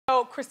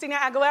Christina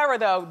Aguilera,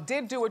 though,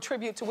 did do a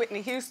tribute to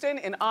Whitney Houston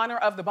in honor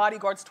of the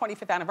Bodyguard's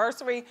 25th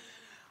anniversary.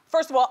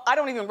 First of all, I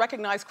don't even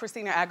recognize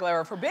Christina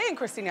Aguilera for being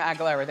Christina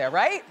Aguilera there,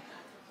 right?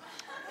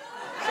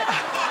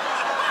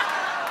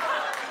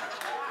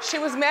 She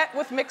was met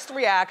with mixed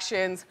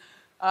reactions.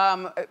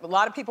 A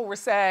lot of people were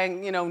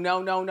saying, you know,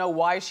 no,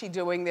 why is she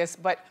doing this?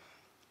 But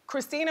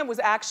Christina was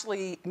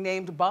actually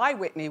named by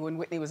Whitney when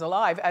Whitney was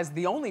alive as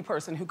the only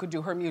person who could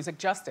do her music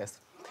justice.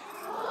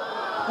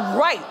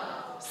 Right.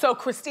 So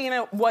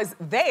Christina was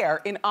there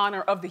in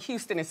honor of the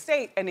Houston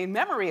estate and in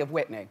memory of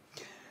Whitney.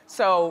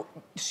 So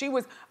she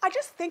was, I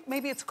just think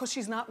maybe it's because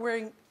she's not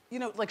wearing, you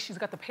know, like she's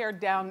got the pared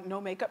down,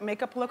 no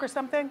makeup look or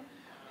something.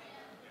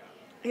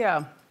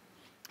 Yeah.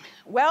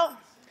 Well,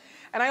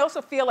 and I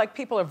also feel like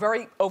people are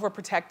very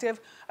overprotective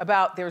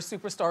about their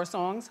superstar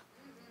songs.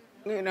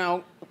 You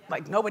know,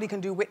 like nobody can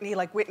do Whitney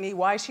like Whitney.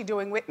 Why is she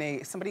doing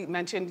Whitney? Somebody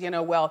mentioned, you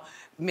know, well,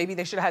 maybe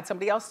they should have had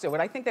somebody else do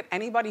it. I think that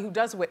anybody who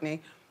does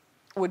Whitney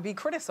would be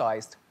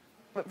criticized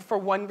for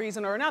one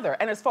reason or another.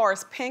 And as far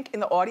as Pink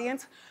in the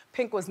audience,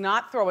 Pink was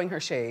not throwing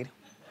her shade.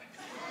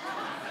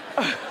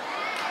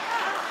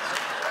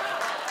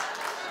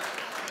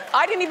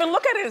 I didn't even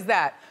look at it as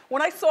that.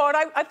 When I saw it,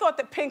 I thought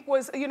that Pink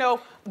was, you know,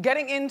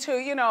 getting into,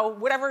 you know,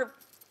 whatever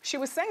she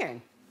was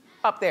singing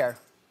up there.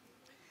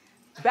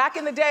 Back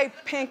in the day,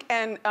 Pink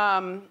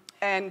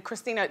and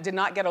Christina did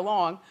not get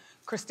along.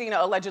 Christina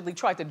allegedly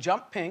tried to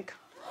jump Pink.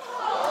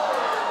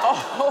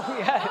 Oh,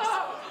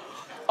 yes.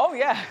 Oh,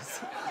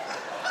 yes.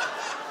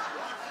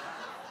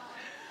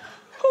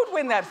 Who'd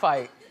win that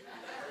fight?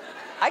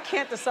 I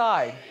can't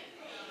decide.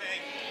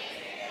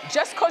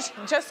 Just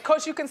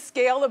cause you can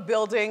scale a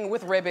building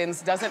with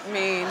ribbons doesn't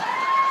mean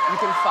you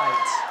can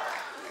fight,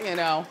 you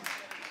know?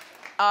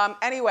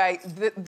 Anyway,